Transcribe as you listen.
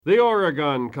The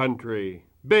Oregon Country,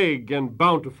 big and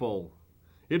bountiful.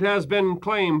 It has been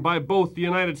claimed by both the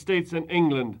United States and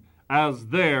England as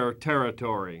their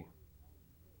territory.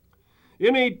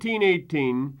 In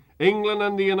 1818, England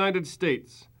and the United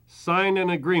States signed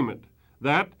an agreement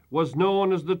that was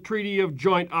known as the Treaty of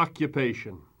Joint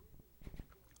Occupation.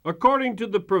 According to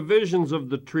the provisions of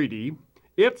the treaty,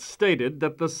 it stated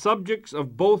that the subjects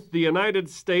of both the United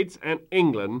States and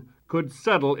England could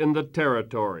settle in the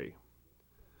territory.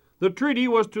 The treaty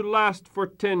was to last for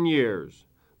 10 years,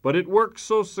 but it worked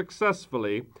so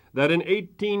successfully that in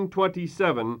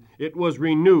 1827 it was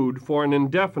renewed for an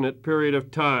indefinite period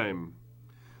of time.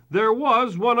 There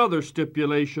was one other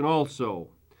stipulation also.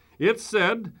 It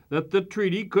said that the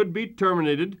treaty could be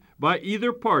terminated by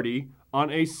either party on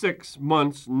a 6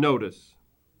 months' notice.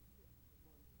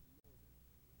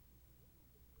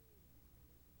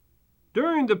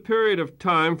 During the period of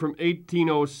time from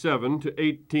 1807 to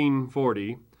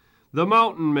 1840, the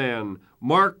mountain men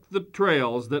marked the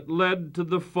trails that led to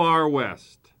the far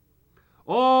west,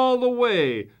 all the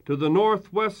way to the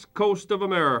northwest coast of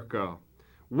America,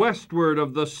 westward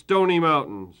of the Stony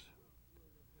Mountains.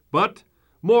 But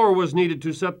more was needed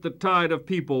to set the tide of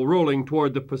people rolling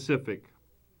toward the Pacific.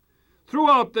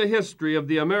 Throughout the history of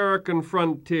the American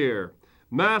frontier,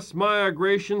 mass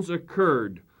migrations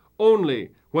occurred only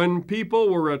when people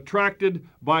were attracted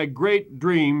by great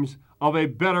dreams of a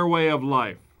better way of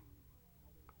life.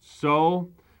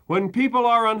 So, when people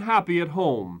are unhappy at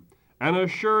home and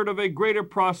assured of a greater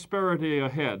prosperity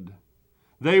ahead,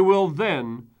 they will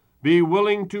then be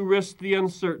willing to risk the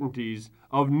uncertainties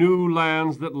of new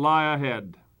lands that lie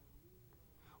ahead.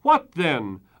 What,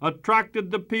 then, attracted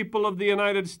the people of the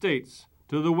United States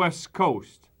to the West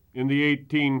Coast in the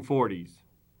 1840s?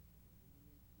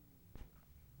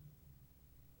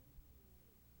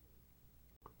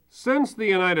 Since the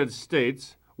United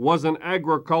States was an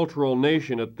agricultural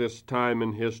nation at this time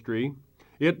in history,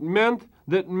 it meant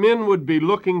that men would be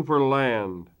looking for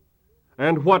land.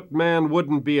 And what man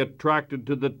wouldn't be attracted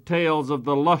to the tales of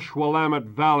the lush Willamette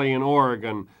Valley in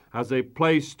Oregon as a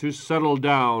place to settle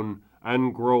down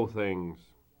and grow things?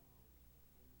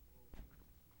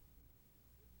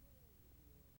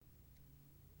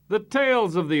 The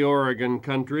tales of the Oregon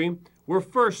Country were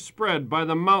first spread by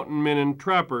the mountain men and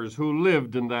trappers who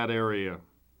lived in that area.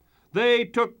 They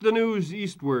took the news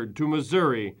eastward to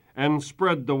Missouri and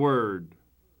spread the word.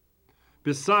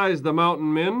 Besides the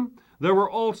mountain men, there were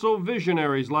also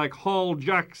visionaries like Hall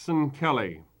Jackson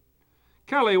Kelly.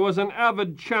 Kelly was an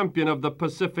avid champion of the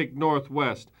Pacific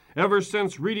Northwest ever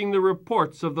since reading the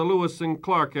reports of the Lewis and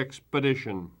Clark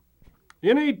expedition.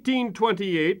 In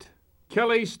 1828,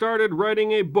 Kelly started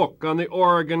writing a book on the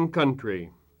Oregon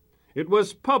Country. It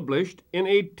was published in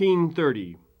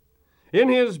 1830. In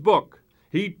his book,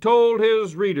 he told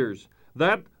his readers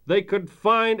that they could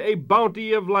find a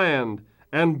bounty of land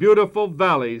and beautiful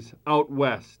valleys out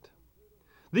west.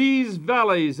 These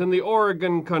valleys in the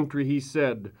Oregon Country, he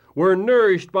said, were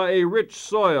nourished by a rich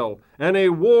soil and a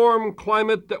warm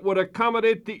climate that would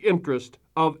accommodate the interest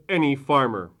of any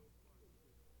farmer.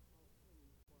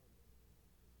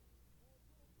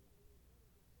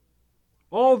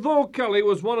 Although Kelly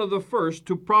was one of the first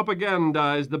to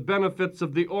propagandize the benefits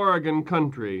of the Oregon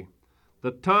Country,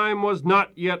 the time was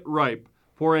not yet ripe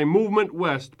for a movement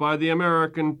west by the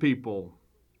American people.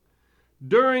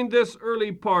 During this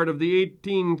early part of the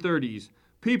 1830s,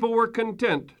 people were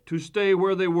content to stay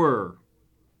where they were.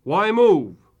 Why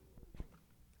move?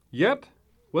 Yet,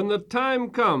 when the time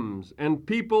comes and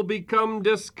people become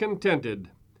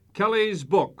discontented, Kelly's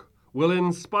book will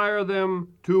inspire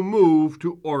them to move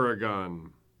to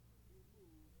Oregon.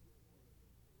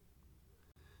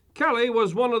 Kelly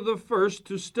was one of the first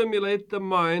to stimulate the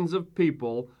minds of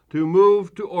people to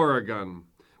move to Oregon,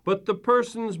 but the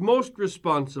persons most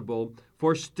responsible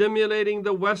for stimulating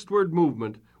the westward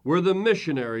movement were the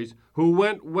missionaries who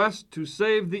went west to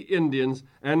save the Indians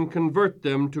and convert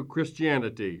them to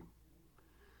Christianity.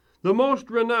 The most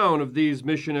renowned of these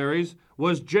missionaries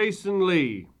was Jason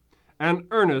Lee, an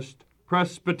earnest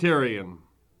Presbyterian.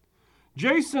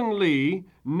 Jason Lee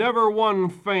never won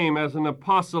fame as an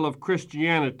apostle of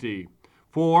Christianity,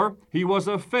 for he was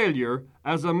a failure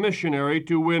as a missionary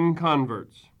to win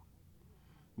converts.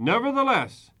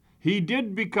 Nevertheless, he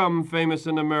did become famous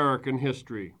in American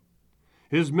history.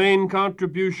 His main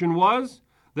contribution was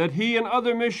that he and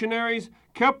other missionaries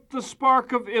kept the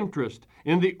spark of interest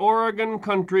in the Oregon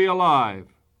Country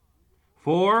alive.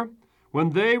 For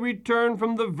when they returned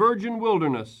from the virgin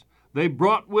wilderness, they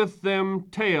brought with them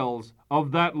tales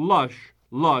of that lush,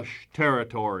 lush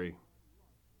territory.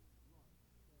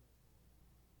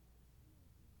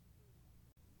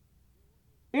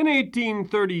 In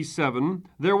 1837,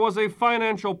 there was a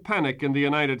financial panic in the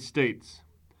United States.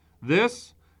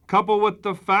 This, coupled with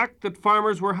the fact that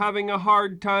farmers were having a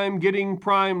hard time getting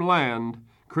prime land,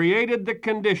 created the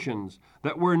conditions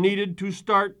that were needed to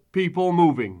start people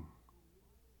moving.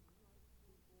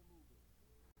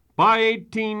 By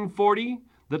 1840,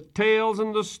 the tales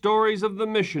and the stories of the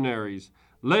missionaries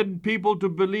led people to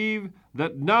believe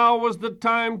that now was the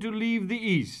time to leave the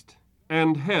East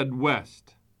and head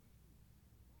west.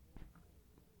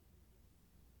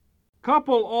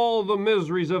 Couple all the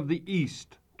miseries of the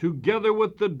East together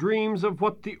with the dreams of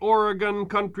what the Oregon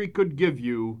country could give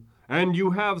you, and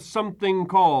you have something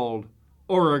called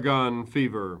Oregon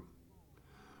fever.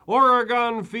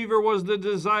 Oregon fever was the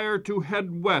desire to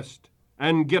head west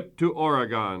and get to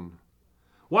Oregon.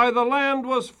 Why, the land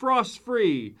was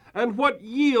frost-free, and what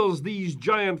yields these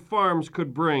giant farms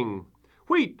could bring.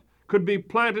 Wheat could be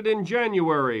planted in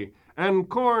January, and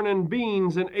corn and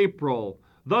beans in April,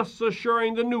 thus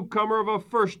assuring the newcomer of a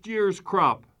first year's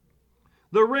crop.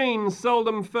 The rain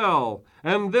seldom fell,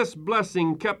 and this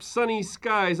blessing kept sunny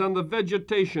skies on the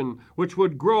vegetation, which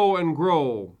would grow and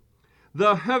grow.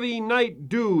 The heavy night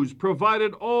dews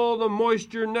provided all the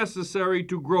moisture necessary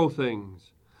to grow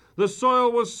things. The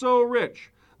soil was so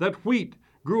rich that wheat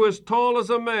grew as tall as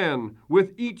a man,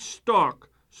 with each stalk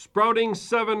sprouting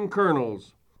 7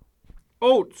 kernels.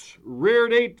 Oats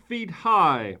reared 8 feet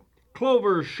high.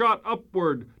 Clover shot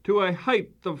upward to a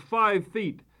height of 5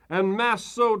 feet, and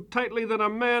massed so tightly that a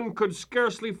man could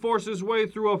scarcely force his way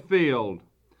through a field.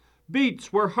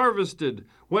 Beets were harvested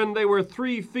when they were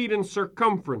 3 feet in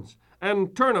circumference,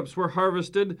 and turnips were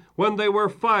harvested when they were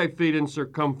 5 feet in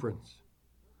circumference.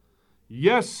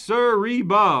 Yes, sir,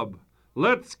 Bob,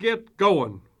 let's get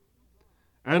going.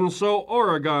 And so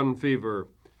Oregon fever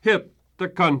hit the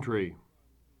country.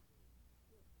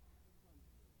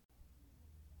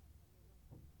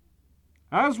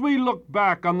 As we look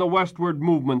back on the westward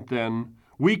movement then,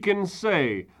 we can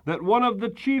say that one of the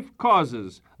chief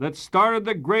causes that started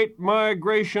the great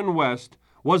migration west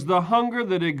was the hunger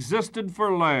that existed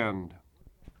for land.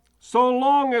 So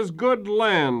long as good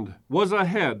land was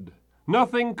ahead,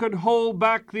 nothing could hold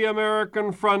back the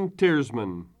American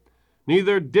frontiersman.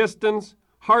 Neither distance,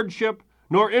 hardship,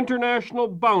 nor international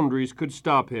boundaries could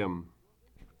stop him.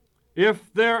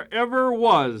 If there ever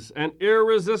was an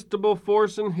irresistible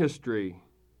force in history,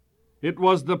 it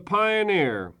was the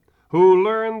pioneer who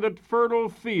learned that fertile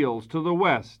fields to the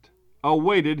west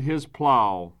awaited his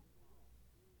plow.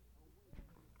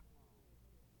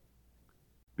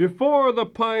 Before the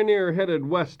pioneer headed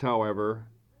west, however,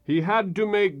 he had to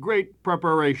make great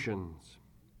preparations.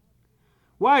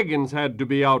 Wagons had to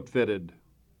be outfitted.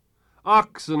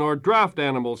 Oxen or draft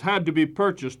animals had to be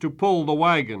purchased to pull the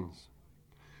wagons.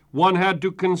 One had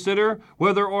to consider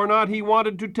whether or not he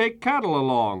wanted to take cattle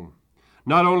along.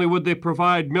 Not only would they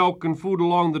provide milk and food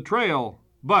along the trail,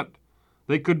 but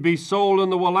they could be sold in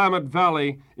the Willamette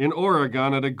Valley in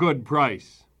Oregon at a good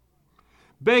price.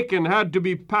 Bacon had to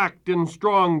be packed in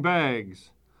strong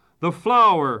bags. The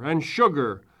flour and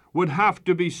sugar would have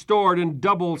to be stored in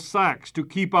double sacks to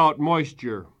keep out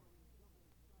moisture.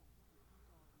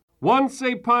 Once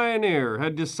a pioneer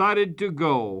had decided to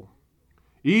go,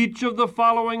 each of the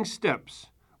following steps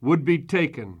would be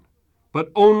taken,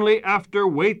 but only after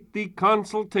weighty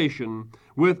consultation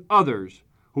with others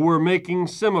who were making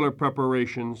similar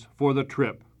preparations for the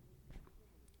trip.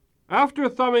 After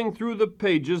thumbing through the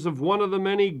pages of one of the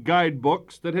many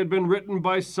guidebooks that had been written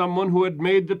by someone who had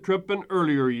made the trip in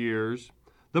earlier years,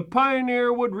 the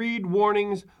pioneer would read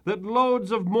warnings that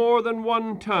loads of more than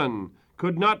 1 ton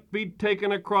could not be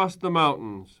taken across the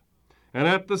mountains. And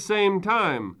at the same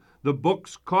time, the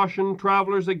books cautioned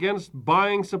travelers against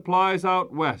buying supplies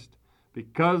out west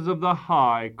because of the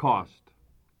high cost.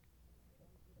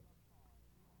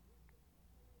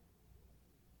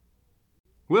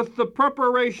 With the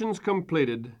preparations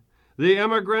completed, the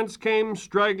emigrants came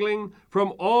straggling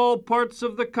from all parts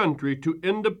of the country to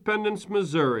Independence,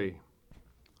 Missouri.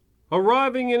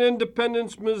 Arriving in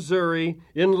Independence, Missouri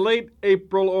in late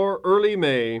April or early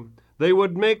May, they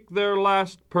would make their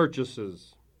last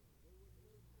purchases.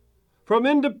 From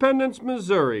Independence,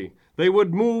 Missouri, they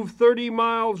would move 30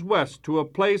 miles west to a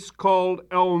place called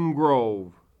Elm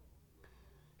Grove.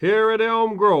 Here at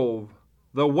Elm Grove,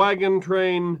 the wagon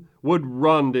train would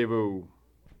rendezvous.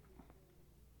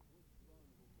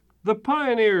 The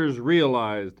pioneers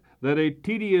realized that a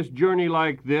tedious journey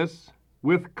like this,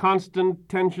 with constant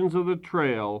tensions of the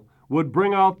trail, would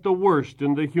bring out the worst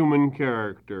in the human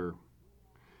character.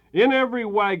 In every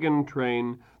wagon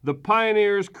train, the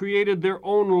pioneers created their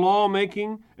own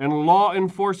law-making and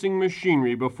law-enforcing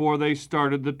machinery before they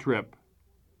started the trip.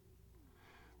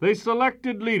 They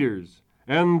selected leaders,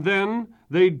 and then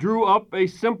they drew up a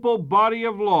simple body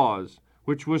of laws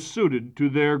which was suited to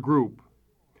their group.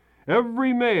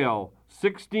 Every male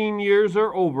 16 years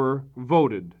or over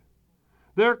voted.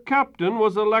 Their captain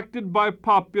was elected by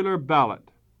popular ballot.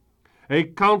 A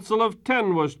council of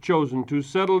 10 was chosen to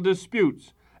settle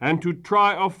disputes and to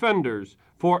try offenders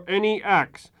for any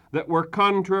acts that were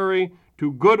contrary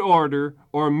to good order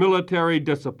or military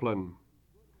discipline.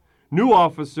 New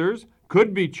officers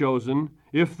could be chosen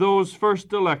if those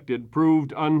first elected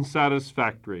proved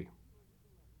unsatisfactory.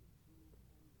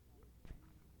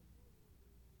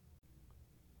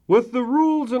 With the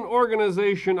rules and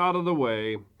organization out of the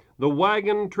way, the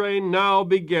wagon train now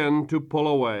began to pull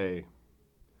away.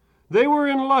 They were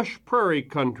in lush prairie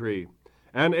country,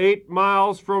 and 8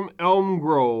 miles from Elm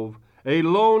Grove, a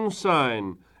lone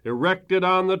sign erected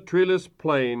on the treeless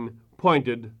plain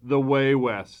pointed the way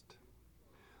west.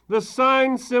 The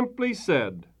sign simply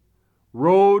said,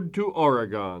 "Road to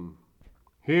Oregon."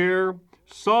 Here,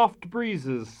 soft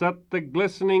breezes set the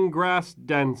glistening grass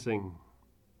dancing.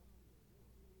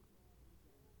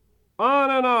 On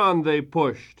and on they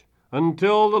pushed,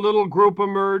 until the little group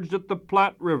emerged at the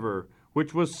Platte River,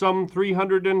 which was some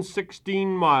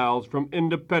 316 miles from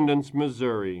Independence,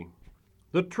 Missouri.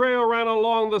 The trail ran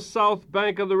along the south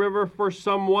bank of the river for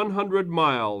some 100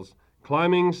 miles,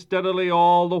 climbing steadily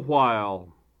all the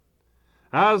while.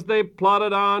 As they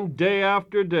plodded on day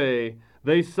after day,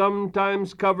 they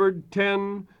sometimes covered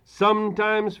 10,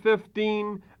 sometimes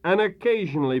 15, and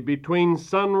occasionally between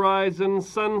sunrise and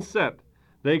sunset,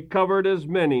 they covered as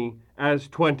many as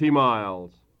 20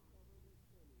 miles.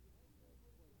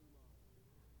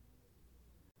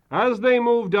 As they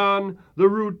moved on, the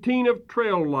routine of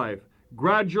trail life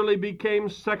gradually became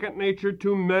second nature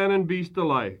to man and beast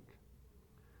alike.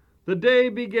 The day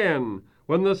began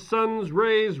when the sun's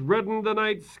rays reddened the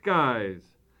night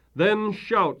skies. Then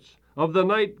shouts of the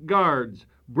night guards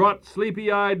brought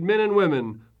sleepy-eyed men and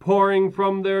women pouring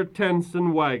from their tents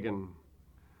and wagon.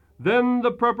 Then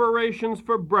the preparations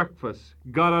for breakfast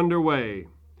got underway.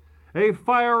 A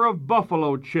fire of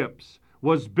buffalo chips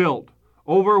was built,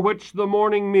 over which the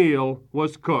morning meal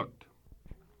was cooked.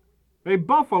 A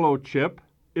buffalo chip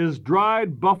is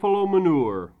dried buffalo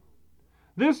manure.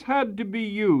 This had to be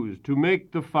used to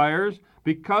make the fires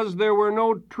because there were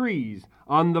no trees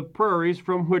on the prairies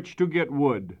from which to get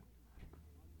wood.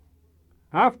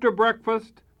 After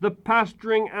breakfast, the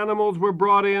pasturing animals were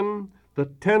brought in, the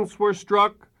tents were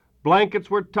struck, blankets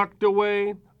were tucked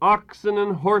away, oxen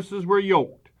and horses were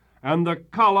yoked, and the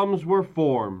columns were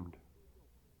formed.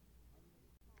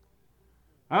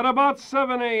 At about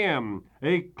 7 a.m.,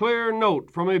 a clear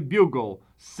note from a bugle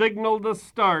signaled the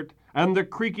start, and the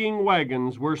creaking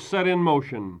wagons were set in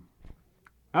motion.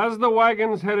 As the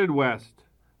wagons headed west,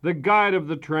 the guide of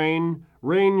the train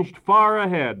ranged far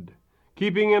ahead,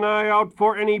 keeping an eye out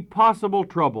for any possible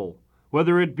trouble,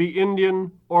 whether it be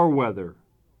Indian or weather.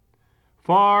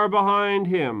 Far behind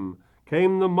him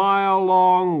came the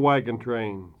mile-long wagon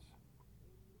trains.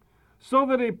 So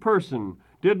that a person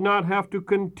did not have to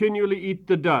continually eat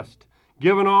the dust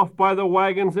given off by the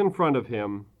wagons in front of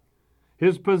him,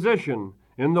 his position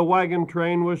in the wagon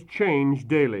train was changed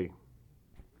daily.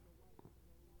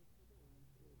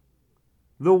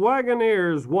 The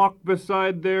wagoners walked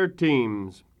beside their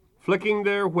teams, flicking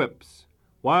their whips,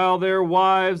 while their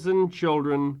wives and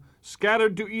children,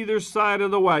 scattered to either side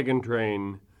of the wagon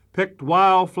train, picked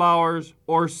wildflowers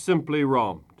or simply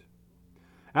romped.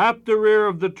 At the rear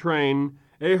of the train,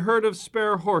 a herd of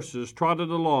spare horses trotted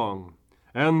along,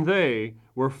 and they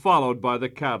were followed by the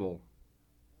cattle.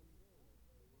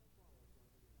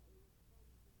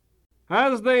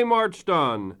 As they marched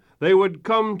on, they would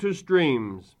come to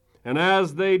streams, and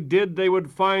as they did, they would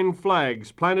find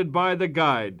flags planted by the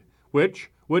guide, which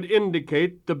would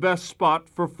indicate the best spot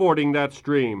for fording that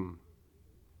stream.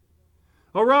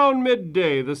 Around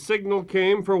midday, the signal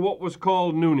came for what was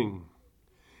called nooning.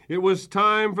 It was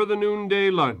time for the noonday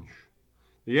lunch.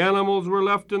 The animals were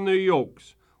left in their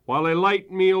yokes, while a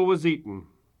light meal was eaten.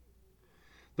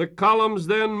 The columns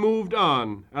then moved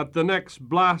on at the next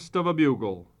blast of a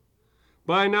bugle.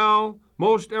 By now,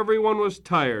 most everyone was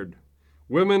tired.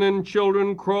 Women and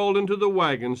children crawled into the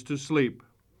wagons to sleep.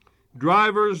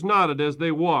 Drivers nodded as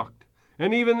they walked,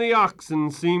 and even the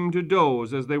oxen seemed to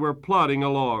doze as they were plodding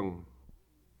along.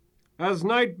 As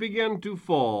night began to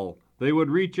fall, they would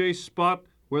reach a spot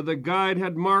where the guide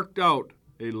had marked out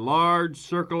a large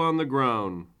circle on the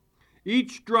ground.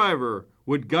 Each driver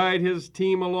would guide his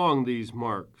team along these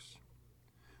marks.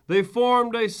 They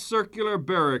formed a circular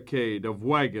barricade of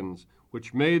wagons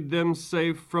which made them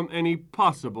safe from any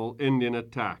possible Indian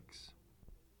attacks.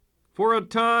 For a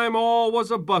time all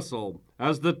was a bustle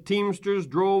as the teamsters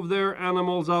drove their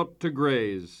animals out to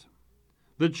graze.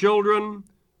 The children,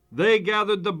 they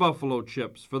gathered the buffalo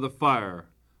chips for the fire,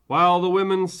 while the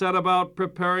women set about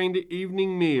preparing the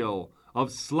evening meal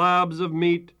of slabs of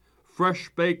meat,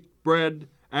 fresh-baked bread,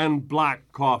 and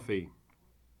black coffee.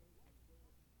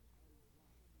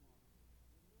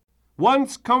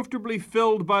 Once comfortably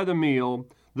filled by the meal,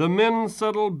 the men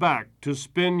settled back to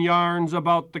spin yarns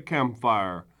about the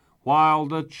campfire, while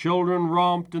the children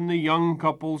romped and the young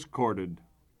couples courted.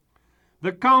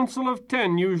 The Council of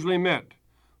 10 usually met,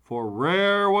 for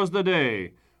rare was the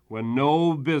day when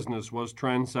no business was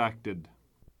transacted.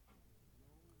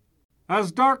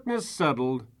 As darkness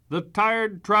settled, the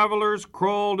tired travelers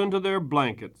crawled into their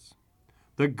blankets.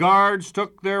 The guards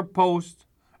took their posts,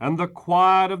 and the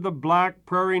quiet of the black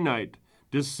prairie night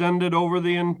descended over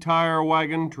the entire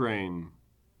wagon train.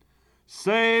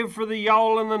 Save for the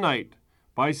yowl in the night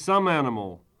by some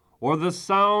animal, or the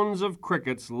sounds of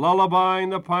crickets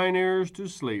lullabying the pioneers to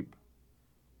sleep,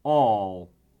 all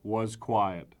was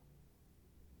quiet.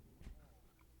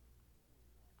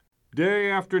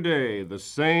 Day after day, the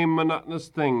same monotonous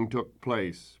thing took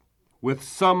place, with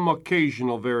some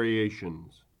occasional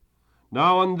variations.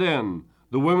 Now and then,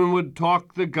 the women would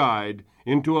talk the guide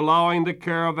into allowing the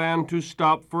caravan to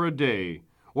stop for a day,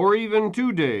 or even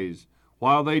 2 days,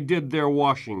 while they did their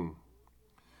washing.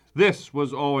 This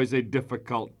was always a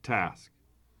difficult task,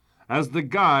 as the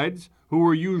guides, who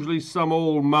were usually some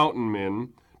old mountain men,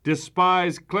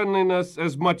 despised cleanliness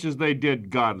as much as they did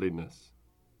godliness.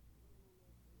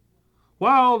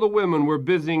 While the women were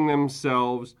busying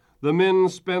themselves, the men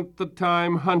spent the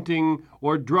time hunting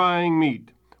or drying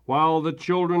meat, while the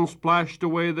children splashed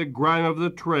away the grime of the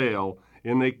trail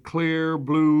in a clear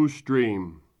blue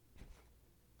stream.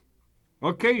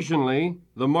 Occasionally,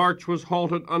 the march was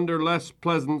halted under less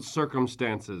pleasant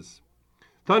circumstances.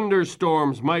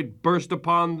 Thunderstorms might burst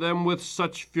upon them with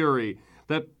such fury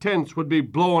that tents would be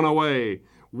blown away,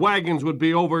 wagons would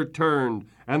be overturned,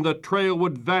 and the trail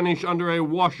would vanish under a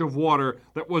wash of water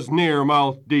that was near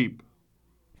mouth deep.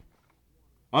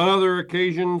 On other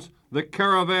occasions, the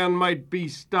caravan might be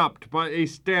stopped by a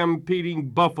stampeding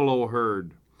buffalo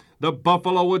herd. The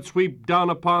buffalo would sweep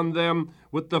down upon them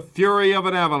with the fury of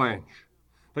an avalanche.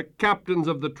 The captains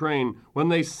of the train, when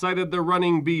they sighted the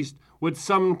running beast, would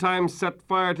sometimes set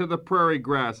fire to the prairie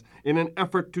grass in an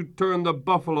effort to turn the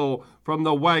buffalo from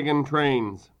the wagon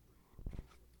trains.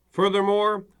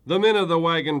 Furthermore, the men of the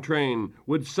wagon train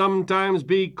would sometimes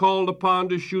be called upon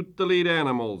to shoot the lead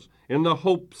animals in the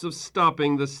hopes of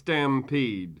stopping the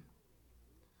stampede.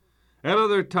 At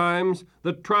other times,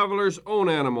 the travelers' own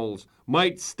animals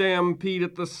might stampede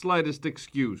at the slightest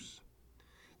excuse.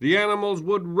 The animals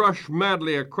would rush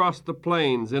madly across the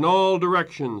plains in all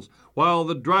directions, while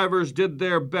the drivers did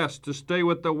their best to stay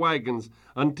with the wagons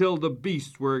until the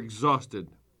beasts were exhausted.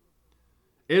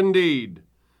 Indeed,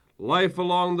 life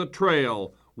along the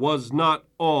trail was not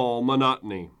all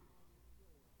monotony.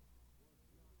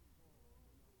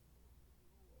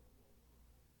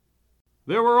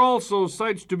 There were also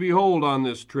sights to behold on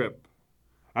this trip.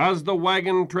 As the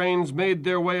wagon trains made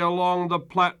their way along the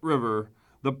Platte River,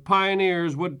 the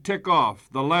pioneers would tick off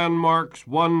the landmarks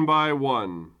one by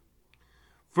one.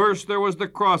 First, there was the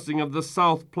crossing of the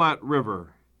South Platte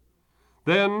River.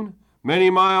 Then,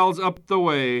 many miles up the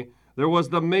way, there was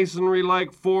the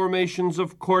masonry-like formations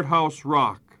of Courthouse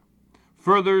Rock.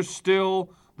 Further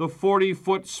still, the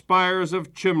 40-foot spires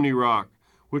of Chimney Rock,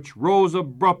 which rose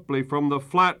abruptly from the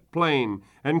flat plain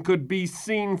and could be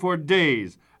seen for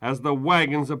days as the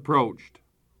wagons approached.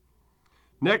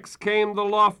 Next came the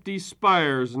lofty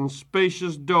spires and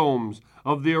spacious domes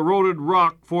of the eroded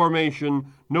rock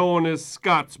formation known as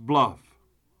Scott's Bluff.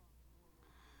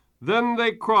 Then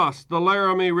they crossed the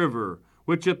Laramie River,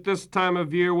 which at this time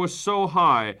of year was so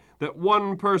high that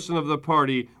one person of the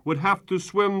party would have to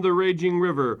swim the raging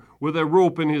river with a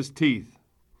rope in his teeth.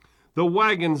 The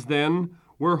wagons, then,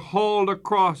 were hauled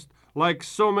across like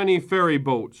so many ferry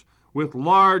boats, with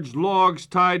large logs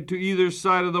tied to either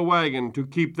side of the wagon to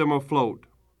keep them afloat.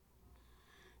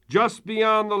 Just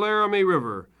beyond the Laramie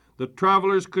River, the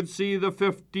travelers could see the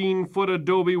 15-foot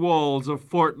adobe walls of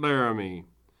Fort Laramie,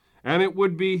 and it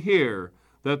would be here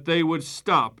that they would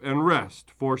stop and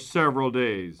rest for several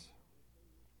days.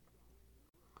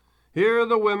 Here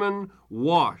the women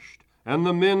washed, and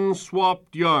the men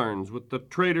swapped yarns with the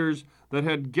traders that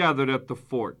had gathered at the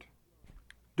fort.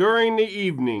 During the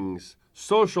evenings,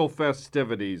 social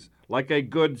festivities like a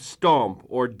good stomp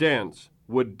or dance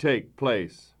would take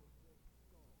place.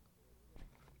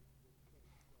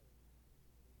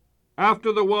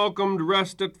 After the welcomed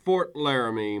rest at Fort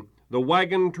Laramie, the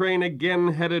wagon train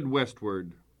again headed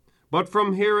westward. But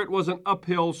from here it was an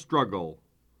uphill struggle.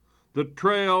 The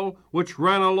trail, which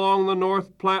ran along the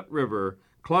North Platte River,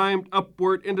 climbed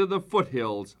upward into the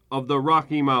foothills of the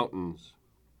Rocky Mountains.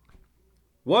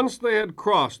 Once they had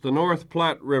crossed the North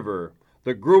Platte River,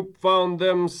 the group found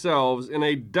themselves in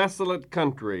a desolate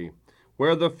country,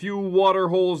 where the few water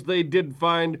holes they did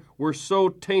find were so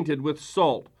tainted with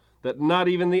salt that not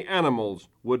even the animals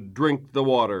would drink the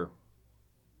water.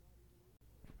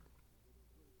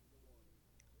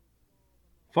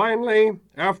 Finally,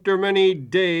 after many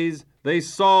days, they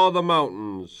saw the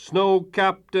mountains,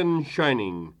 snow-capped and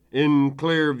shining, in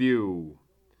clear view.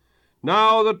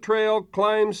 Now the trail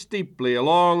climbed steeply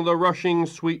along the rushing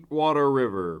Sweetwater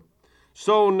River,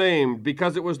 so named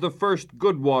because it was the first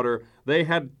good water they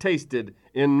had tasted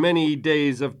in many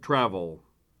days of travel.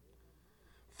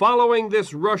 Following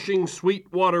this rushing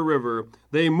Sweetwater River,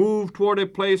 they moved toward a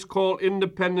place called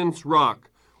Independence Rock,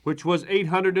 which was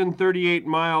 838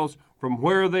 miles from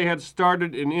where they had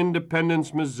started in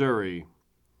Independence, Missouri.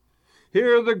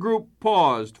 Here the group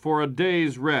paused for a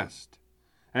day's rest,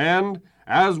 and,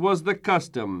 as was the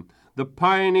custom, the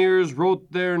pioneers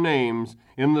wrote their names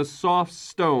in the soft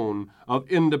stone of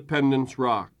Independence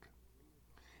Rock.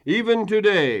 Even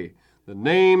today, the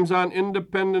names on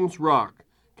Independence Rock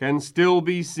can still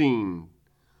be seen,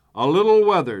 a little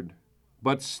weathered,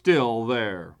 but still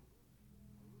there.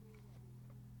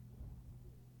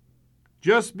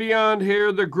 Just beyond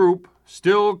here, the group,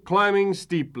 still climbing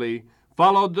steeply,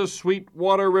 followed the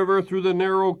Sweetwater River through the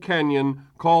narrow canyon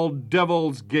called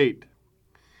Devil's Gate.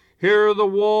 Here the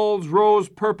walls rose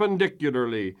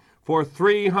perpendicularly for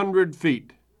 300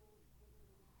 feet.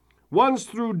 Once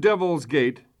through Devil's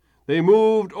Gate, they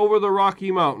moved over the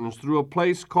Rocky Mountains through a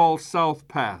place called South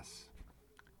Pass.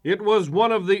 It was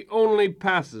one of the only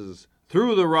passes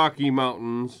through the Rocky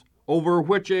Mountains over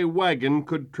which a wagon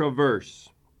could traverse.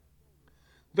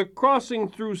 The crossing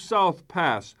through South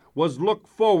Pass was looked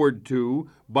forward to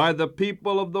by the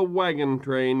people of the wagon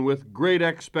train with great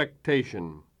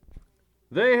expectation.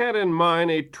 They had in mind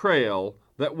a trail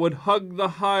that would hug the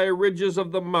high ridges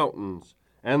of the mountains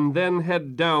and then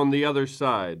head down the other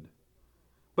side.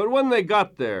 But when they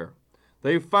got there,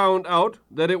 they found out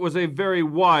that it was a very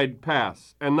wide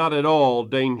pass and not at all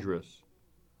dangerous.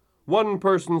 One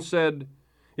person said,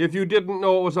 if you didn't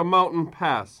know it was a mountain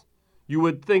pass, you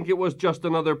would think it was just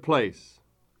another place.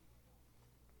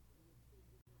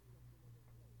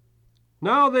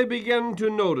 Now they began to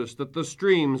notice that the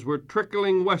streams were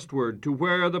trickling westward to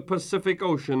where the Pacific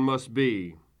Ocean must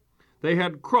be. They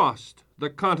had crossed the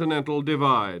Continental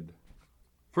Divide.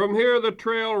 From here the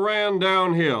trail ran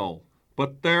downhill,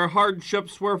 but their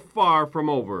hardships were far from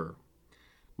over.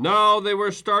 Now they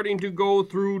were starting to go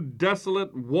through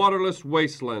desolate, waterless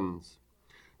wastelands.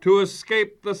 To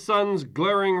escape the sun's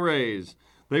glaring rays,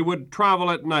 they would travel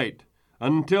at night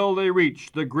until they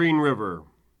reached the Green River.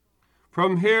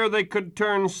 From here they could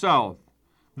turn south.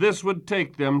 This would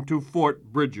take them to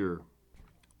Fort Bridger.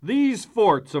 These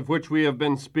forts of which we have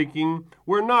been speaking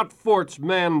were not forts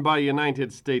manned by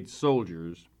United States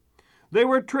soldiers. They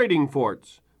were trading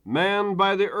forts manned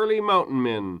by the early mountain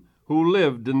men who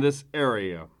lived in this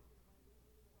area.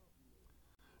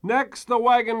 Next, the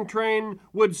wagon train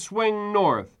would swing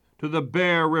north to the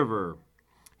Bear River.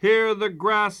 Here the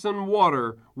grass and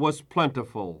water was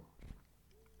plentiful.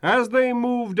 As they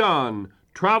moved on,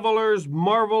 travelers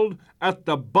marveled at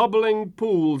the bubbling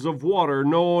pools of water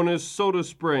known as Soda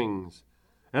Springs.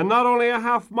 And not only a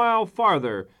half-mile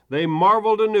farther, they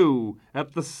marveled anew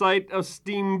at the sight of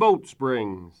Steamboat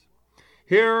Springs.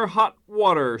 Here hot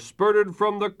water spurted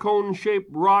from the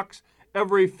cone-shaped rocks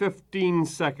every 15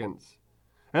 seconds.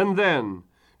 And then,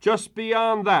 just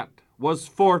beyond that, was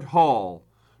Fort Hall,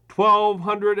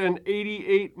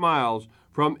 1,288 miles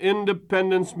from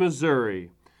Independence,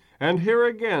 Missouri. And here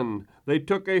again they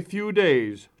took a few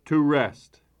days to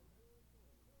rest.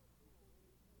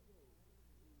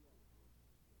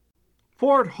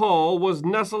 Fort Hall was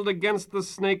nestled against the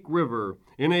Snake River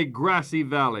in a grassy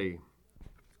valley.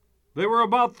 They were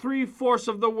about 3/4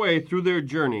 of the way through their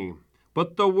journey,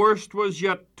 but the worst was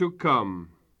yet to come.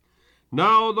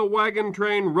 Now the wagon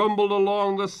train rumbled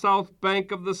along the south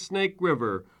bank of the Snake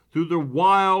River through the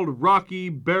wild, rocky,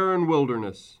 barren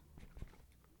wilderness.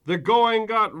 The going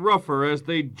got rougher as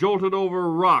they jolted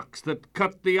over rocks that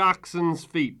cut the oxen's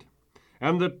feet,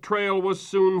 and the trail was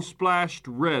soon splashed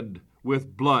red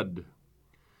with blood.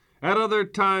 At other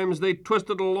times they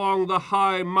twisted along the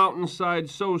high mountainside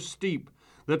so steep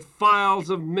that files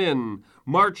of men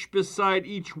marched beside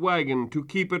each wagon to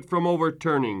keep it from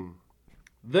overturning.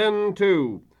 Then,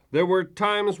 too, There were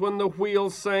times when the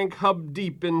wheels sank hub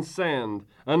deep in sand,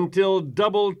 until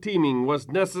double teaming was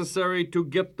necessary to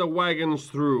get the wagons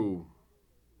through.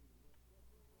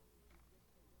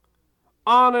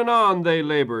 On and on they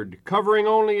labored, covering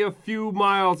only a few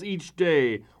miles each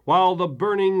day, while the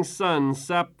burning sun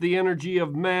sapped the energy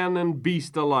of man and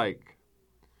beast alike.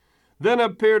 Then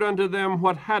appeared unto them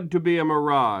what had to be a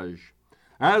mirage.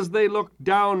 As they looked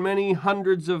down many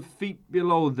hundreds of feet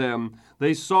below them,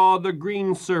 they saw the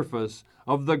green surface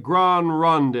of the Grand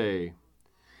Ronde.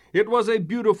 It was a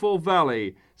beautiful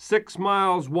valley, 6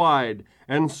 miles wide,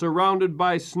 and surrounded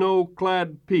by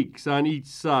snow-clad peaks on each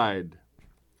side.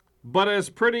 But as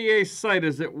pretty a sight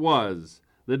as it was,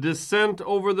 the descent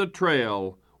over the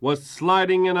trail was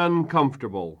sliding and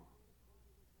uncomfortable.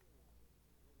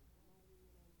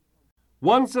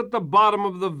 Once at the bottom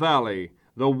of the valley,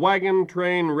 the wagon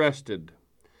train rested.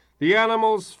 The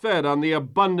animals fed on the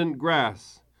abundant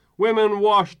grass. Women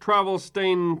washed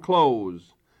travel-stained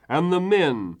clothes, and the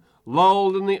men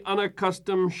lulled in the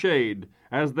unaccustomed shade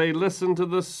as they listened to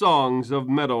the songs of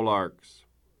meadowlarks.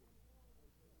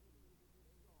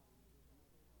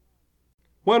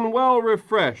 When well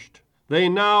refreshed, they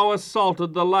now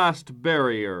assaulted the last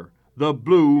barrier, the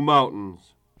Blue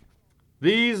Mountains.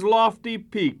 These lofty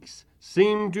peaks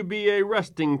seemed to be a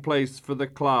resting place for the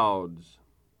clouds.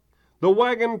 The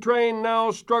wagon train now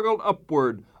struggled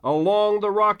upward along the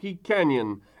rocky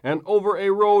canyon and over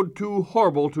a road too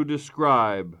horrible to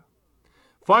describe.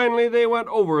 Finally, they went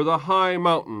over the high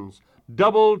mountains,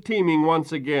 double teaming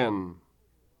once again.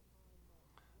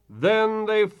 Then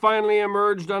they finally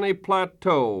emerged on a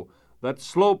plateau that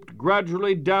sloped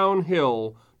gradually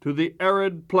downhill to the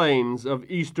arid plains of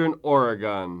eastern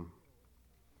Oregon.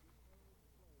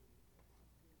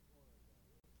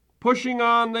 Pushing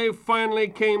on, they finally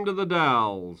came to the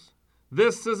Dalles.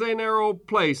 This is a narrow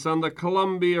place on the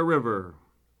Columbia River.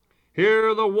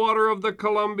 Here the water of the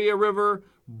Columbia River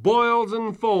boils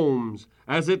and foams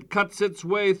as it cuts its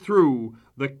way through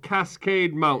the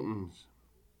Cascade Mountains.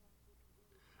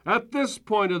 At this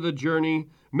point of the journey,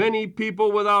 many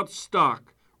people without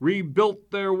stock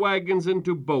rebuilt their wagons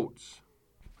into boats.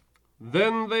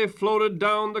 Then they floated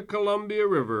down the Columbia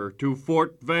River to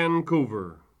Fort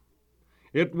Vancouver.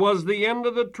 It was the end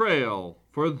of the trail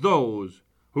for those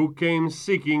who came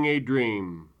seeking a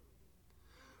dream.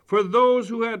 For those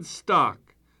who had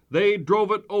stock, they drove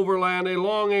it overland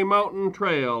along a mountain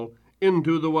trail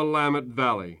into the Willamette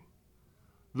Valley.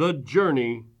 The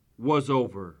journey was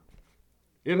over.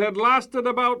 It had lasted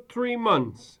about 3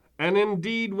 months, and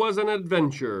indeed was an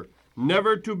adventure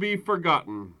never to be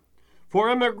forgotten, for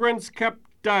immigrants kept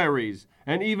diaries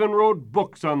and even wrote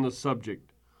books on the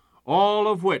subject, all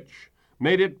of which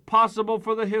made it possible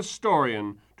for the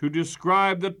historian to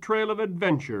describe the trail of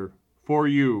adventure for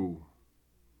you.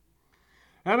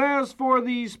 And as for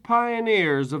these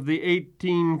pioneers of the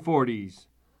 1840s,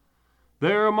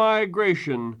 their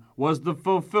migration was the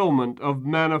fulfillment of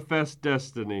manifest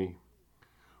destiny.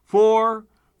 For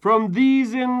from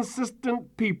these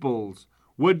insistent peoples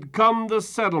would come the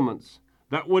settlements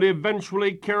that would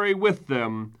eventually carry with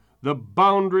them the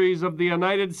boundaries of the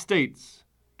United States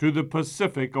to the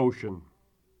Pacific Ocean.